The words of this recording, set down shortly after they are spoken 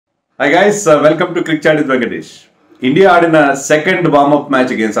Hi guys, welcome to Cric Chat with Venkatesh. India ఆడిన second warm up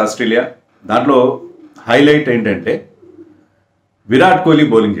match against Australia. దాంట్లో highlight ఏంటంటే Virat Kohli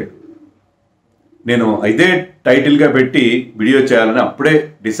bowling చేయడం. నేను ఇదే టైటిల్గా పెట్టి వీడియో చేయాలని అప్పుడే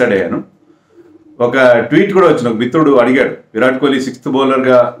డిసైడ్ అయ్యాను. ఒక ట్వీట్ కూడా వచ్చిన ఒక మిత్రుడు అడిగాడు, Virat Kohli sixth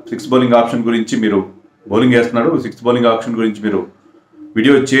bowling option గురించి మీరు బౌలింగ్ చేస్తున్నాడు, సిక్స్త్ బౌలింగ్ ఆప్షన్ గురించి మీరు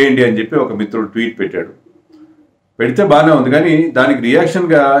వీడియో చేయండి అని చెప్పి ఒక మిత్రుడు ట్వీట్ పెట్టాడు. పెడితే బాగానే ఉంది, కానీ దానికి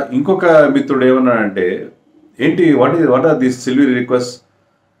రియాక్షన్గా ఇంకొక మిత్రుడు ఏమన్నాడంటే, ఏంటి what are this సిల్వీ request,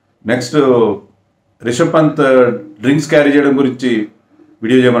 next Rishabh Pant drinks carry చేయడం గురించి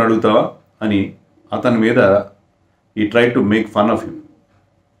వీడియో చేయమని అడుగుతావా అని అతని మీద ఈ try to make fun of him.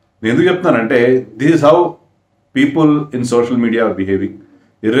 నేను ఎందుకు చెప్తున్నానంటే, this is how people in social media are behaving,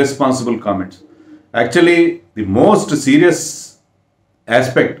 irresponsible comments. Actually the most serious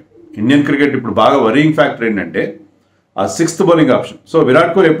aspect Indian cricket ఇప్పుడు బాగా వరింగ్ ఫ్యాక్టర్ ఏంటంటే ఆ sixth bowling option. So Virat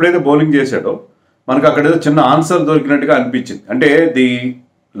Kohli ఎప్పుడైతే బౌలింగ్ చేశాడో మనకు అక్కడ ఏదో చిన్న ఆన్సర్ దొరికినట్టుగా అనిపించింది. అంటే the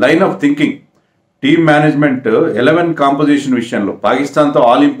line of thinking, team management 11 composition విషయంలో పాకిస్తాన్తో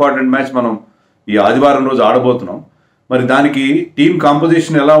ఆల్ ఇంపార్టెంట్ మ్యాచ్ మనం ఈ ఆదివారం రోజు ఆడబోతున్నాం. మరి దానికి టీమ్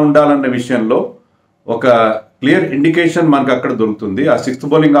కాంపోజిషన్ ఎలా ఉండాలన్న విషయంలో ఒక క్లియర్ ఇండికేషన్ మనకు అక్కడ దొరుకుతుంది. ఆ సిక్స్త్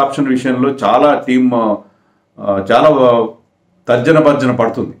బౌలింగ్ ఆప్షన్ విషయంలో చాలా టీమ్ చాలా తర్జన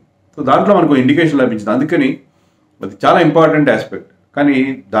పడుతుంది. సో దాంట్లో మనకు ఇండికేషన్ లభించింది. అందుకని అది చాలా ఇంపార్టెంట్ ఆస్పెక్ట్, కానీ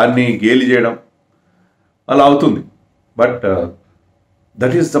దాన్ని గేలి చేయడం అలా అవుతుంది. But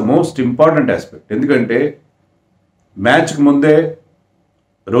that is the most important aspect. ఎందుకంటే మ్యాచ్కి ముందే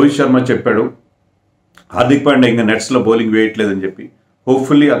రోహిత్ శర్మ చెప్పాడు, హార్దిక్ పాండ్యా ఇంకా నెట్స్లో బౌలింగ్ వేయట్లేదని చెప్పి.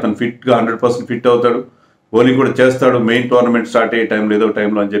 హోప్ఫుల్లీ అతను ఫిట్గా 100% ఫిట్ అవుతాడు, బౌలింగ్ కూడా చేస్తాడు మెయిన్ టోర్నమెంట్ స్టార్ట్ అయ్యే టైంలో ఏదో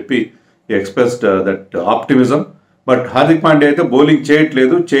టైంలో అని చెప్పి expressed that optimism. But Hardik Pandya అయితే బౌలింగ్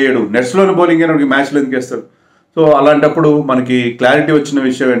చేయడు, నెట్స్లోనే బౌలింగ్ అయినప్పుడు మ్యాచ్లో ఎందుకు వేస్తాడు. సో అలాంటప్పుడు మనకి క్లారిటీ వచ్చిన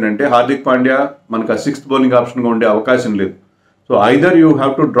విషయం ఏంటంటే, హార్దిక్ పాండ్యా మనకు ఆ సిక్స్త్ బౌలింగ్ ఆప్షన్గా ఉండే అవకాశం లేదు. So either you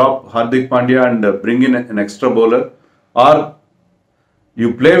have to drop Hardik Pandya and bring in an extra bowler, are you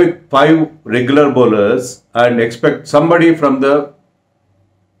play with 5 regular bowlers and expect somebody from the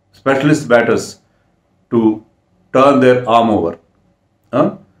specialist batters to turn there arm over.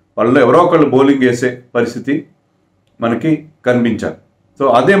 వాళ్ళు ఎవరో ఒకళ్ళు bowling వేసే పరిస్థితి మనకి కనిపించాలి. So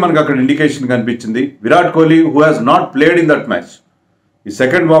అదే మనకు అక్కడ ఇండికేషన్ కనిపించింది. Virat Kohli who has not played in that match, ఈ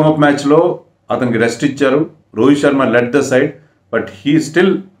సెకండ్ వార్మప్ మ్యాచ్లో అతనికి రెస్ట్ ఇచ్చారు. Rohit Sharma let the side, but he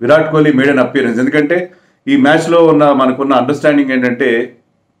still Virat Kohli made an appearance. ఎందుకంటే ఈ మ్యాచ్లో మనకున్న అండర్స్టాండింగ్ ఏంటంటే,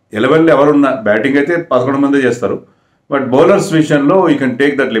 11లో ఎవరున్నా బ్యాటింగ్ అయితే 11 మంది చేస్తారు, బట్ బౌలర్స్ విషయంలో you can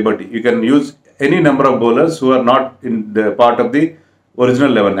take that Liberty. You can use any number of bowlers who are not in the part of the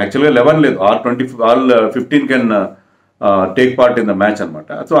original 11. యాక్చువల్గా 11 లేదు, all 15 can take part in the match అనమాట.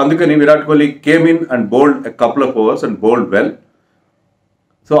 So అందుకని Virat Kohli came in and bowled a couple of overs and bowled well.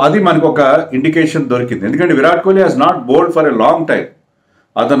 So అది మనకు ఒక indication దొరికింది. ఎందుకంటే Virat Kohli has not bowled for a long time.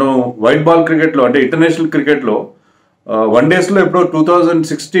 అతను వైట్ బాల్ క్రికెట్లో, అంటే ఇంటర్నేషనల్ క్రికెట్లో వన్ డేస్లో ఎప్పుడో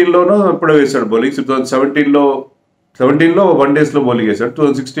 2016లోనో ఎప్పుడో వేశాడు బౌలింగ్. 2017లో వన్ డేస్లో బౌలింగ్ వేశాడు,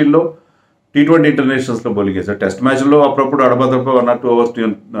 2016లో T20 ఇంటర్నేషనల్స్లో బౌలింగ్ వేశాడు. టెస్ట్ మ్యాచ్లో అప్పుడప్పుడు అడపదడప 1 or 2 అవర్స్.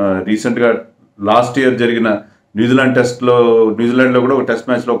 రీసెంట్గా లాస్ట్ ఇయర్ జరిగిన న్యూజిలాండ్లో కూడా ఒక టెస్ట్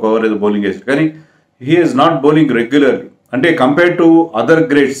మ్యాచ్లో ఒక ఓవర్ ఏదో బౌలింగ్ వేశాడు. కానీ he is not bowling regularly. అంటే కంపేర్ టు అదర్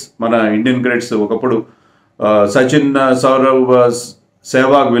గ్రేట్స్, మన ఇండియన్ గ్రేట్స్ ఒకప్పుడు సచిన్, సౌరవ్,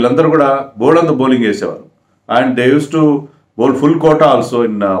 సెహ్వాగ్ వీళ్ళందరూ కూడా బౌల్డ్ బౌలింగ్ వేసేవారు. And they use to bowl full quota also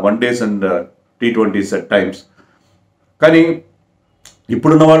in one days and T20s at times. కానీ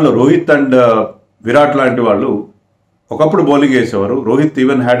ఇప్పుడున్న వాళ్ళు రోహిత్ అండ్ విరాట్ లాంటి వాళ్ళు ఒకప్పుడు బౌలింగ్ వేసేవారు. Rohit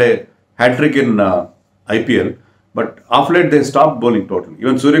even had a hat trick in IPL, but of light they stop bowling total.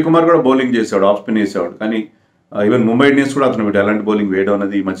 Even Suryakumar కూడా bowling చేసేవాడు, of spin వేసేవాడు. కానీ ఈవెన్ ముంబై ఇండియన్స్ కూడా అతను ఎలాంటి బౌలింగ్ వేయడం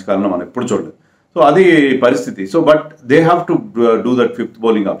అనేది ఈ మధ్యకాలంలో మనం ఎప్పుడు చూడలేదు. సో అది పరిస్థితి. So but they have to do that fifth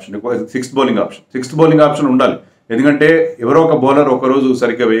bowling option, sixth bowling option ఉండాలి. ఎందుకంటే ఎవరో ఒక బౌలర్ ఒకరోజు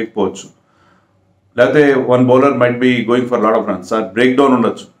సరిగ్గా వేయకపోవచ్చు, లేకపోతే one bowler might be going for lot of runs, or break down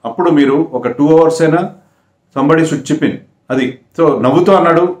ఉండొచ్చు. అప్పుడు మీరు ఒక 2 hours అయినా సంబడి షుడ్ చిప్ ఇన్. అది. సో నవ్వుతూ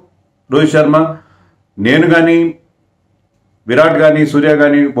అన్నాడు రోహిత్ శర్మ, నేను కానీ విరాట్ కానీ సూర్య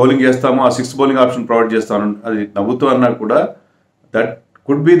కానీ బౌలింగ్ చేస్తాము, ఆ సిక్స్త్ బౌలింగ్ ఆప్షన్ ప్రొవైడ్ చేస్తాను. అది నవ్వుతూ అన్నా కూడా that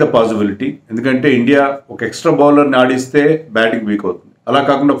could be the possibility. ఎందుకంటే ఇండియా ఒక ఎక్స్ట్రా బౌలర్ని ఆడిస్తే బ్యాటింగ్ వీక్ అవుతుంది. అలా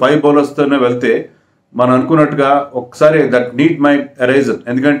కాకుండా 5 బౌలర్స్తోనే వెళ్తే మనం అనుకున్నట్టుగా ఒకసారి దట్ నీడ్ మై ఎరైజన్.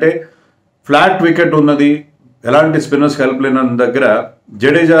 ఎందుకంటే ఫ్లాట్ వికెట్ ఉన్నది, ఎలాంటి స్పిన్నర్స్ హెల్ప్ లేని దగ్గర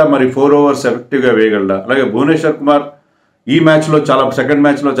జడేజా మరి 4 overs ఎఫెక్టివ్గా వేయగలడా. అలాగే భువనేశ్వర్ కుమార్ ఈ మ్యాచ్లో సెకండ్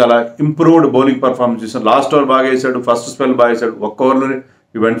మ్యాచ్లో చాలా ఇంప్రూవ్డ్ బౌలింగ్ పర్ఫార్మెన్స్ చేశాడు. లాస్ట్ ఓవర్ బాగా వేసాడు, ఫస్ట్ స్పెల్ బాగా వేసాడు, ఒక్క ఓవర్లోనే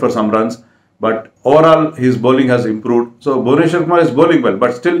ఈ went for some runs. But overall his bowling has improved. So Bhubaneswar Kumar is bowling well,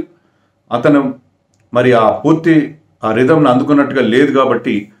 but still అతను మరి ఆ పూర్తి ఆ రిథంను అందుకున్నట్టుగా లేదు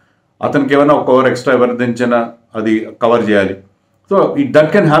కాబట్టి అతనికి ఏమైనా ఒక ఓవర్ ఎక్స్ట్రా ఎవరు దించినా అది కవర్ చేయాలి. So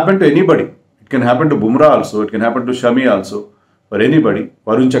that can happen to anybody. It can happen to Bumrah also, it can happen to Shami also, for anybody.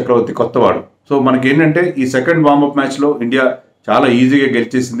 Varun Chakravarthi కొత్తవాడు. So మనకి ఏంటంటే ఈ సెకండ్ వార్మప్ మ్యాచ్లో ఇండియా చాలా ఈజీగా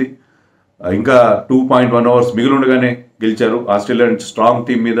గెలిచేసింది. ఇంకా 2.1 ఓవర్స్ మిగిలి ఉండగానే గెలిచారు. ఆస్ట్రేలియా స్ట్రాంగ్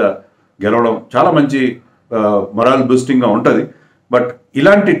టీం మీద గెలవడం చాలా మంచి మొరాల్ బూస్టింగ్గా ఉంటుంది. బట్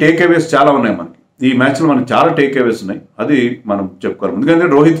ఇలాంటి టేక్ అవేస్ చాలా ఉన్నాయి మనకి. ఈ మ్యాచ్లో మనకి చాలా టేక్ అవేస్ ఉన్నాయి. అది మనం చెప్పుకోవాలి. ఎందుకంటే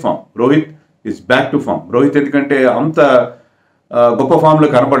Rohit is back to form. Rohit ఎందుకంటే అంత గొప్ప ఫామ్లో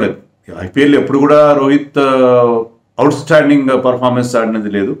కనపడలేదు. ఐపీఎల్ ఎప్పుడు కూడా రోహిత్ అవుట్ స్టాండింగ్ పర్ఫార్మెన్స్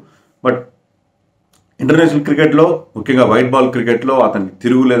ఆడినది లేదు. బట్ ఇంటర్నేషనల్ క్రికెట్లో ముఖ్యంగా వైట్ బాల్ క్రికెట్లో అతనికి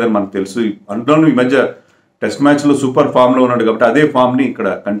తిరుగులేదని మనకు తెలుసు. అందులోనూ ఈ మధ్య టెస్ట్ మ్యాచ్లో సూపర్ ఫామ్లో ఉన్నాడు కాబట్టి అదే ఫామ్ని ఇక్కడ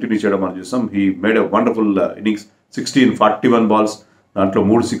కంటిన్యూ చేయడం మనం చూసాం. He made a wonderful innings. 41 balls, దాంట్లో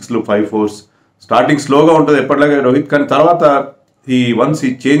 3 6లు 5 4s. స్టార్టింగ్ స్లోగా ఉంటుంది ఎప్పటిలాగే రోహిత్, కానీ తర్వాత once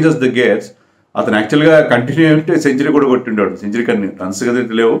he changes the gears అతను యాక్చువల్గా కంటిన్యూ అంటే సెంచరీ కూడా కొట్టిండాడు. సెంచరీ కానీ రన్స్ కదా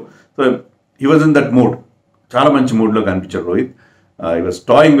లేవు. So he was in that mood. చాలా మంచి మూడ్లో కనిపించాడు Rohit. He was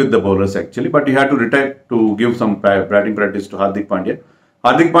toying with the bowlers actually, but he had to retire to give some batting practice to Hardik Pandya.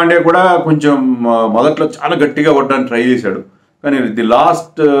 Hardik Pandya కూడా కొంచెం మొదట్లో చాలా గట్టిగా కొట్టడానికి ట్రై చేశాడు, కానీ ది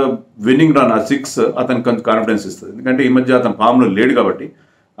లాస్ట్ విన్నింగ్ రన్ ఆ 6 అతనికి కొంచెం కాన్ఫిడెన్స్ ఇస్తుంది. ఎందుకంటే ఈ మధ్య అతను ఫామ్లో లేడు కాబట్టి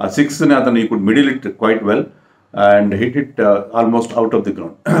ఆ 6ని అతను ఈ could middle it quite well and hit it almost out of the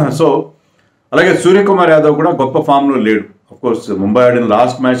ground. So అలాగే సూర్యకుమార్ యాదవ్ కూడా గొప్ప ఫామ్లో లేడు. కోర్స్ ముంబై ఆడిన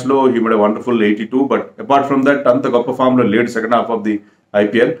లాస్ట్ మ్యాచ్లో he made wonderful 82, but apart from that అంత గొప్ప ఫామ్లో లేడు second half of the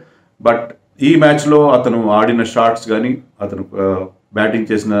IPL. But ఈ మ్యాచ్లో అతను ఆడిన షాట్స్ కానీ అతను బ్యాటింగ్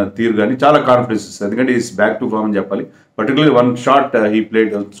చేసిన తీరు కానీ చాలా కాన్ఫిడెన్స్ ఇస్తుంది. ఎందుకంటే ఈస్ బ్యాక్ టు ఫామ్ అని చెప్పాలి. Particularly one shot he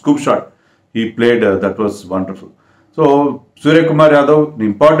played, scoop shot he played, that was wonderful. So Suryakumar Yadav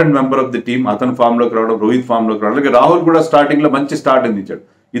important member of the team. అతను ఫామ్లోకి రావడం, రోహిత్ ఫామ్లోకి రావడం, అలాగే రాహుల్ కూడా స్టార్టింగ్లో మంచి స్టార్ట్ అందించాడు.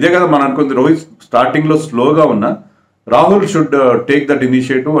 ఇదే కదా మనం అనుకుంది, రోహిత్ స్టార్టింగ్లో స్లోగా ఉన్నా Rahul should take that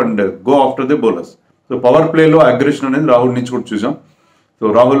initiative and go after the bowlers. So power ప్లేలో అగ్రెషన్ అనేది రాహుల్ నుంచి కూడా చూసాం.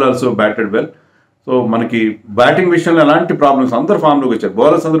 So Rahul also batted well. So మనకి బ్యాటింగ్ విషయంలో ఎలాంటి ప్రాబ్లమ్స్, అందరు ఫామ్లోకి వచ్చారు.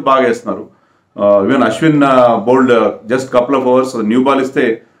 బౌలర్స్ అందరూ బాగా వేస్తున్నారు. Even Ashwin bowled just couple of overs new ball ఇస్తే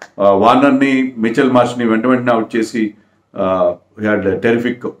వార్నర్ని, మిచెల్ మార్ష్ని వెంటనే అవుట్ చేసి had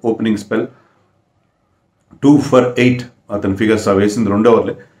terrific opening spell. 2 for 8 అతని ఫిగర్స్ వేసింది 2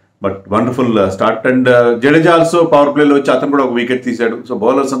 ఓవర్లే. But wonderful start. And Jadeja also power ప్లేలో వచ్చి అతను కూడా ఒక వికెట్ తీశాడు. సో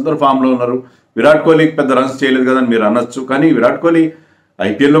బౌలర్స్ అందరూ ఫామ్లో ఉన్నారు. విరాట్ కోహ్లీకి పెద్ద రన్స్ చేయలేదు కదా అని మీరు అనొచ్చు, కానీ విరాట్ కోహ్లీ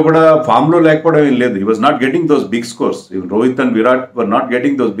ఐపీఎల్లో కూడా ఫామ్లో లేకపోవడం ఏం లేదు. He was not getting those big scores. Even Rohit and Virat were not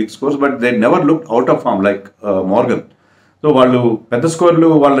getting those big scores, but they never look out of form like Morgan. So వాళ్ళు పెద్ద స్కోర్లు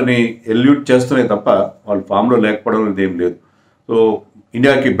వాళ్ళని ఎల్యూట్ చేస్తున్నాయి తప్ప వాళ్ళు ఫామ్లో లేకపోవడం అనేది ఏం లేదు. సో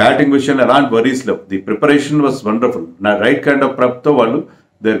ఇండియాకి బ్యాటింగ్ విషయంలో ఎలాంటి వరీస్ లేవు. The preparation was wonderful. నా రైట్ కైండ్ ఆఫ్ ప్రెప్తో వాళ్ళు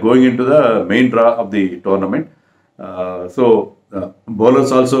they are going in to the main draw of the tournament. So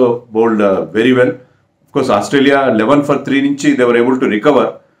bowlers also bowled very well. Course Australia 11 for 3 నుంచి they were able to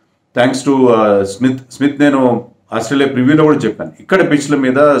recover thanks to Smith. నేను Australia ప్రివ్యూలో కూడా చెప్పాను, ఇక్కడ పిచ్ల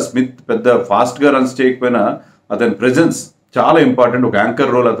మీద Smith పెద్ద ఫాస్ట్గా runs చేయకపోయినా అతని ప్రెజెన్స్ చాలా ఇంపార్టెంట్. ఒక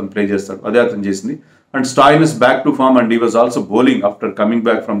యాంకర్ రోల్ అతను ప్లే చేస్తాడు, అదే అతను చేసింది. And Stoinis back to form and he was also bowling after coming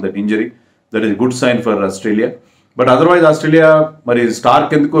back from that injury. That is good sign for Australia. But otherwise Australia మరి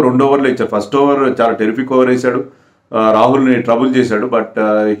స్టార్క్ ఎందుకు 2 ఓవర్లు ఇచ్చారు. ఫస్ట్ ఓవర్ చాలా టెరిఫిక్ ఓవర్ వేశాడు, రాహుల్ని ట్రబుల్ చేశాడు. But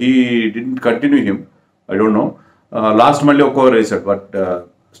he didn't continue him, I don't know. Last మళ్ళీ 1 over వేశాడు. But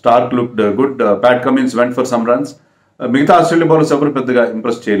Stark looked good. Pat Cummins went for some runs. మిగతా ఆస్ట్రేలియా బౌలర్స్ ఎవరు పెద్దగా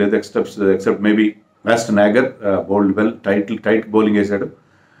ఇంప్రెస్ చేయలేదు except maybe west Nagar bowled well, tight bowling వేశాడు.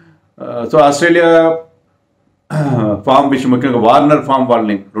 So Australia form విషయం, ముఖ్యంగా Warner form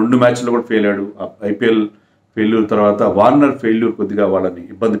వాళ్ళని 2 మ్యాచ్లు కూడా ఫెయిల్ అయ్యాడు. ఐపీఎల్ ఫెయిల్యూర్ తర్వాత వార్నర్ ఫెయిల్యూర్ కొద్దిగా వాళ్ళని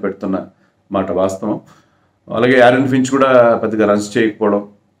ఇబ్బంది పెడుతున్న మాట వాస్తవం. అలాగే యారన్ ఫించ్ కూడా పెద్దగా రన్స్ చేయకపోవడం.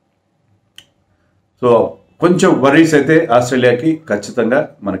 సో కొంచెం వరీస్ అయితే ఆస్ట్రేలియాకి ఖచ్చితంగా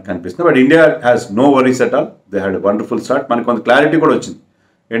మనకు కనిపిస్తుంది. But India has no worries at all. They had wonderful start. మనకు కొంత క్లారిటీ కూడా వచ్చింది.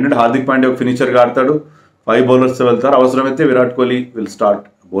 ఏంటంటే హార్దిక్ పాండ్యా ఒక ఫినిషర్గా ఆడతాడు, 5 బౌలర్స్ వెళ్తారు. అవసరమైతే Virat Kohli will start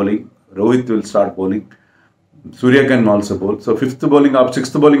bowling, Rohit will start bowling, Surya can also bowl. So 6th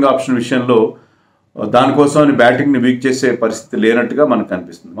bowling option విషయంలో దానికోసం బ్యాటింగ్ని వీక్ చేసే పరిస్థితి లేనట్టుగా మనకు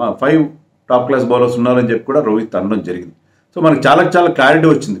కనిపిస్తుంది. 5 టాప్ క్లాస్ బౌలర్స్ ఉన్నారని చెప్పి కూడా రోహిత్ అనడం జరిగింది. సో మనకు చాలా క్లారిటీ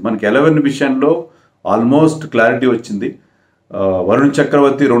వచ్చింది. మనకి 11 విషయంలో ఆల్మోస్ట్ క్లారిటీ వచ్చింది. వరుణ్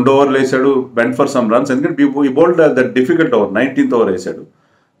చక్రవర్తి 2 ఓవర్లు వేశాడు, వెంట్ ఫర్ సమ్ రన్స్. ఎందుకంటే ఈ bowled that difficult over, 19th over వేశాడు.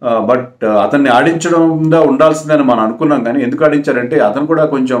 బట్ అతన్ని ఆడించడంగా ఉండాల్సిందని మనం అనుకున్నాం, కానీ ఎందుకు ఆడించారంటే అతను కూడా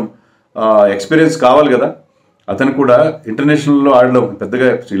కొంచెం ఎక్స్పీరియన్స్ కావాలి కదా. అతను కూడా ఇంటర్నేషనల్లో ఆడడం పెద్దగా,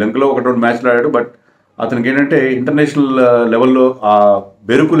 శ్రీలంకలో 1-2 మ్యాచ్లు ఆడాడు. బట్ అతనికి ఏంటంటే ఇంటర్నేషనల్ లెవెల్లో ఆ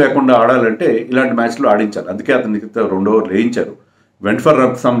బెరుకు లేకుండా ఆడాలంటే ఇలాంటి మ్యాచ్లో ఆడించాలి. అందుకే అతనికి 2 ఓవర్లు వేయించారు. Went for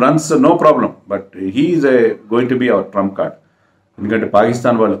some runs, no problem. But he is going to be our Trump card. ఎందుకంటే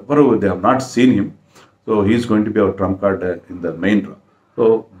పాకిస్తాన్ వాళ్ళు ఎవరు they have not seen him. So he's going to be our Trump card in the main draw. So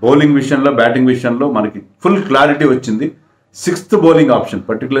bowling విషయంలో, batting విషయంలో మనకి full clarity వచ్చింది. 6th bowling option,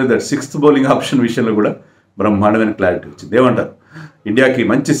 particular that 6th bowling option విషయంలో కూడా బ్రహ్మాండమైన క్లారిటీ వచ్చింది. ఏమంటారు? ఇండియాకి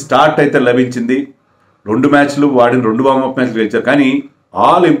మంచి స్టార్ట్ అయితే లభించింది. 2 మ్యాచ్లు వాడిన 2 వార్మప్ మ్యాచ్లు గెలిచారు. కానీ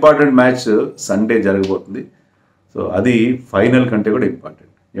ఆల్ ఇంపార్టెంట్ మ్యాచ్ సండే జరగబోతుంది. సో అది ఫైనల్ కంటే కూడా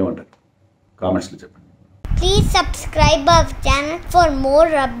ఇంపార్టెంట్. ఏమంటారు? కామెంట్స్లో చెప్పండి. Please subscribe our channel for more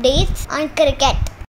updates on cricket.